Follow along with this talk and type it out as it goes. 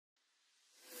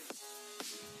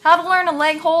How to learn a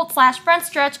leg hold / front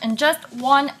stretch in just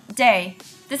one day.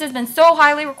 This has been so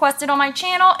highly requested on my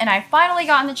channel and I've finally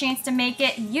gotten the chance to make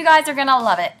it. You guys are gonna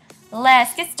love it.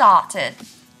 Let's get started.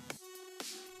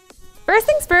 First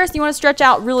things first, you want to stretch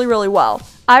out really well.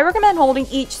 I recommend holding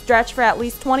each stretch for at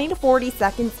least 20 to 40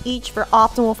 seconds each for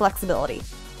optimal flexibility.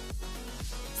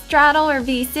 Straddle or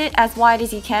V-sit as wide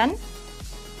as you can.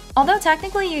 Although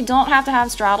technically you don't have to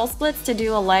have straddle splits to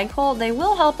do a leg hold, they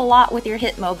will help a lot with your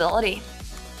hip mobility.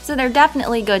 So they're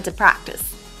definitely good to practice.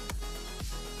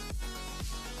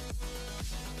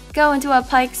 Go into a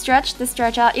pike stretch to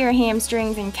stretch out your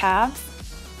hamstrings and calves.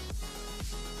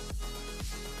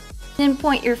 Then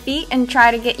point your feet and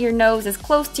try to get your nose as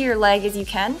close to your leg as you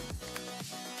can.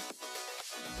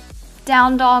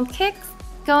 Down dog kicks.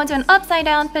 Go into an upside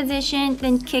down position,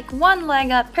 then kick one leg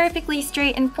up perfectly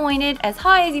straight and pointed as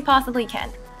high as you possibly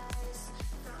can.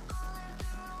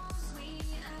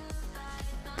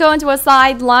 Go into a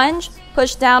side lunge.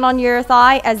 Push down on your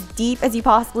thigh as deep as you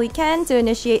possibly can to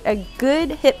initiate a good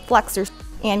hip flexor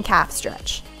and calf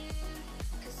stretch.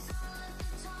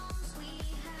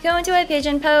 Go into a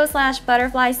pigeon pose /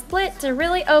 butterfly split to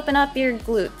really open up your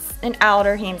glutes and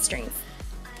outer hamstrings.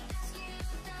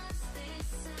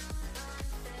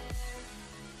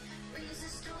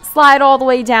 Slide all the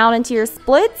way down into your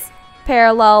splits,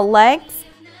 parallel legs.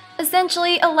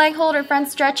 Essentially, a leg hold or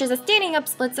front stretch is a standing up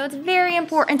split, so it's very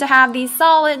important to have these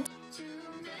solid.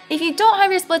 If you don't have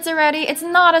your splits already, it's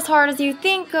not as hard as you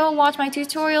think. Go watch my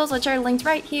tutorials, which are linked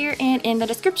right here and in the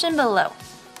description below.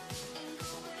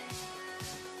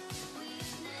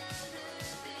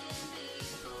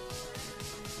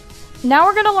 Now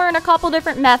we're going to learn a couple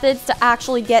different methods to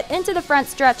actually get into the front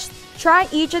stretch. Try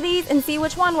each of these and see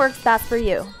which one works best for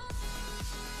you.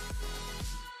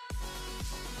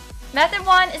 Method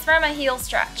 1 is from a heel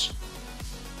stretch.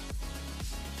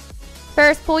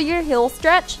 First, pull your heel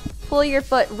stretch. Pull your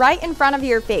foot right in front of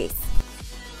your face.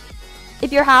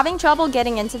 If you're having trouble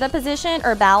getting into the position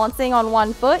or balancing on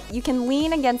one foot, you can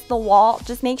lean against the wall.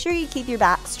 Just make sure you keep your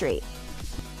back straight.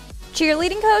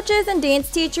 Cheerleading coaches and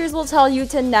dance teachers will tell you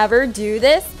to never do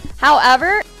this.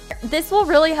 However, this will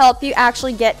really help you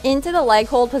actually get into the leg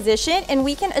hold position, and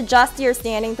we can adjust your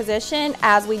standing position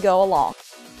as we go along.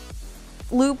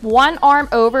 Loop one arm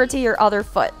over to your other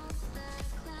foot.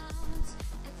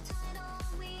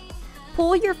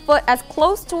 Pull your foot as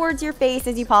close towards your face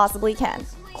as you possibly can,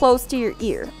 close to your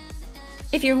ear.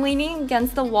 If you're leaning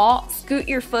against the wall, scoot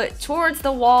your foot towards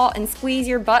the wall and squeeze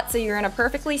your butt so you're in a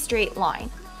perfectly straight line.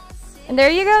 And there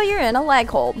you go, you're in a leg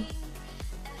hold.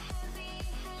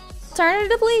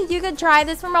 Alternatively, you could try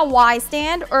this from a Y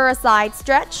stand or a side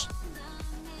stretch.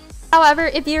 However,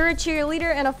 if you're a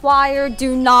cheerleader and a flyer,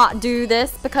 do not do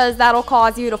this because that'll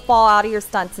cause you to fall out of your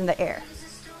stunts in the air.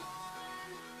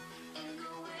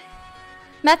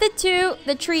 Method 2,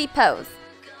 the tree pose.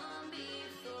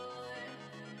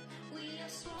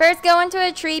 First, go into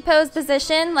a tree pose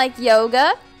position like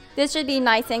yoga. This should be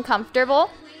nice and comfortable.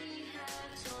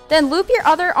 Then loop your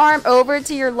other arm over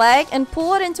to your leg and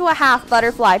pull it into a half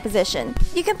butterfly position.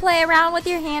 You can play around with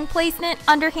your hand placement,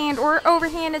 underhand or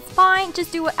overhand, it's fine.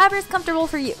 Just do whatever is comfortable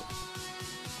for you.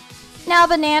 Now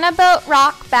banana boat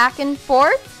rock back and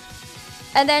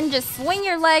forth. And then just swing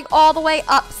your leg all the way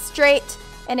up straight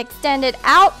and extend it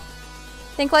out.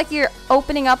 Think like you're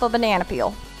opening up a banana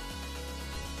peel.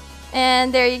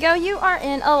 And there you go, you are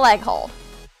in a leg hold.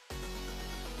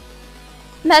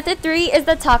 Method 3 is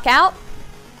the tuck out.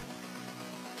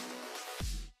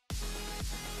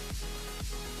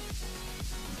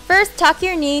 First, tuck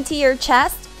your knee to your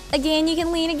chest. Again, you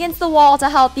can lean against the wall to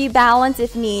help you balance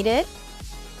if needed.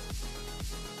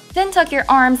 Then tuck your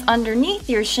arms underneath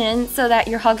your shin so that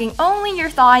you're hugging only your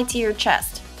thigh to your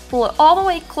chest. Pull it all the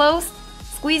way close,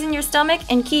 squeeze in your stomach,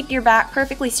 and keep your back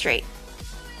perfectly straight.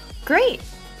 Great!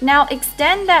 Now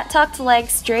extend that tucked leg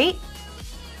straight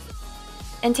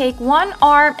and take one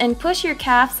arm and push your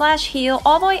calf / heel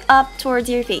all the way up towards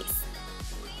your face.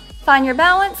 Find your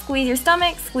balance, squeeze your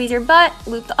stomach, squeeze your butt,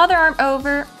 loop the other arm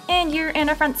over, and you're in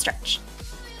a front stretch.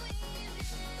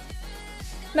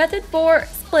 Method 4,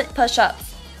 split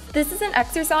push-ups. This is an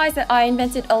exercise that I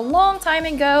invented a long time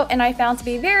ago and I found to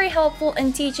be very helpful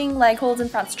in teaching leg holds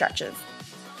and front stretches.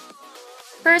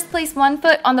 First, place one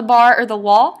foot on the bar or the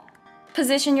wall.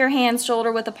 Position your hands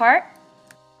shoulder width apart.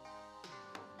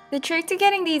 The trick to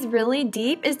getting these really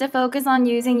deep is to focus on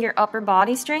using your upper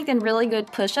body strength in really good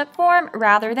push-up form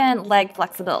rather than leg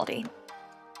flexibility.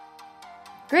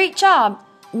 Great job!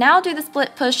 Now do the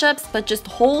split push-ups, but just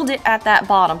hold it at that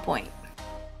bottom point.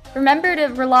 Remember to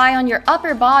rely on your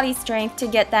upper body strength to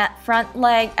get that front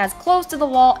leg as close to the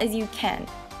wall as you can.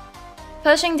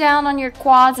 Pushing down on your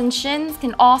quads and shins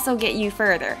can also get you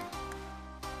further.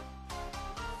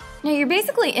 Now you're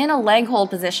basically in a leg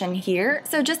hold position here,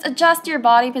 so just adjust your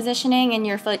body positioning and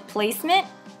your foot placement,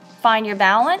 find your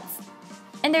balance,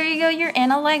 and there you go, you're in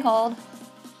a leg hold.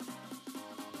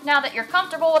 Now that you're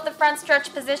comfortable with the front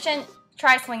stretch position,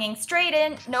 try swinging straight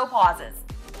in, no pauses.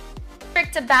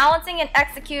 Trick to balancing and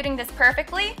executing this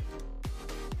perfectly.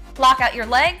 Lock out your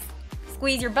legs,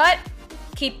 squeeze your butt,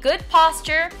 keep good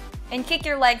posture, and kick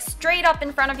your legs straight up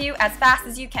in front of you as fast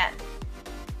as you can.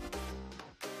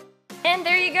 And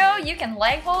there you go, you can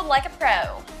leg hold like a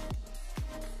pro.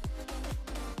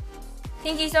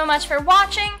 Thank you so much for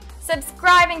watching.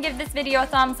 Subscribe and give this video a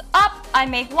thumbs up. I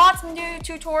make lots of new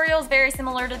tutorials very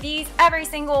similar to these every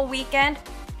single weekend.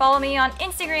 Follow me on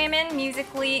Instagram and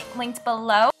Musical.ly linked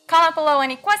below. Comment below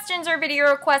any questions or video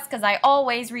requests because I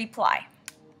always reply.